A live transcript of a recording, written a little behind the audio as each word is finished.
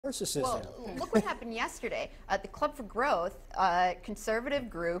Narcissism. Well, look what happened yesterday. The Club for Growth, conservative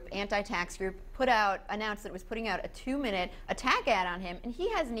group, anti-tax group, announced that it was putting out a 2-minute attack ad on him, and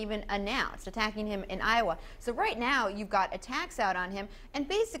he hasn't even announced attacking him in Iowa. So right now, you've got attacks out on him and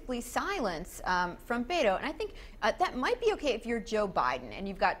basically silence from Beto. And I think that might be okay if you're Joe Biden and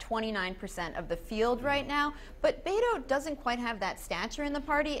you've got 29% of the field right now. But Beto doesn't quite have that stature in the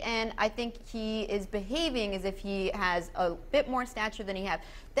party, and I think he is behaving as if he has a bit more stature than he has.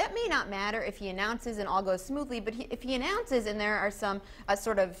 That may not matter if he announces and all goes smoothly, but if he announces and there are some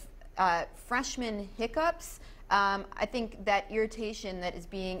sort of freshman hiccups, I think that irritation that is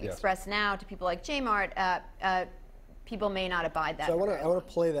being expressed now to people like J-Mart, people may not abide that. So I want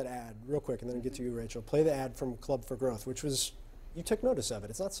to play that ad real quick and then get to you, Rachel. Play the ad from Club for Growth, which was, you took notice of it.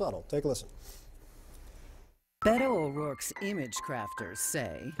 It's not subtle. Take a listen. Beto O'Rourke's image crafters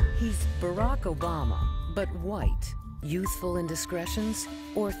say he's Barack Obama, but white. Youthful indiscretions,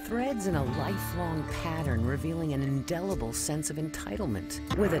 or threads in a lifelong pattern revealing an indelible sense of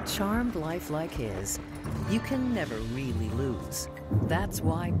entitlement. With a charmed life like his, you can never really lose. That's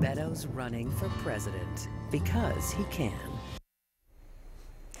why Beto's running for president, because he can.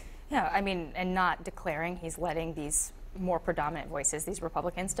 Yeah, I mean, and not declaring, he's letting these more predominant voices, these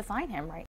Republicans, define him right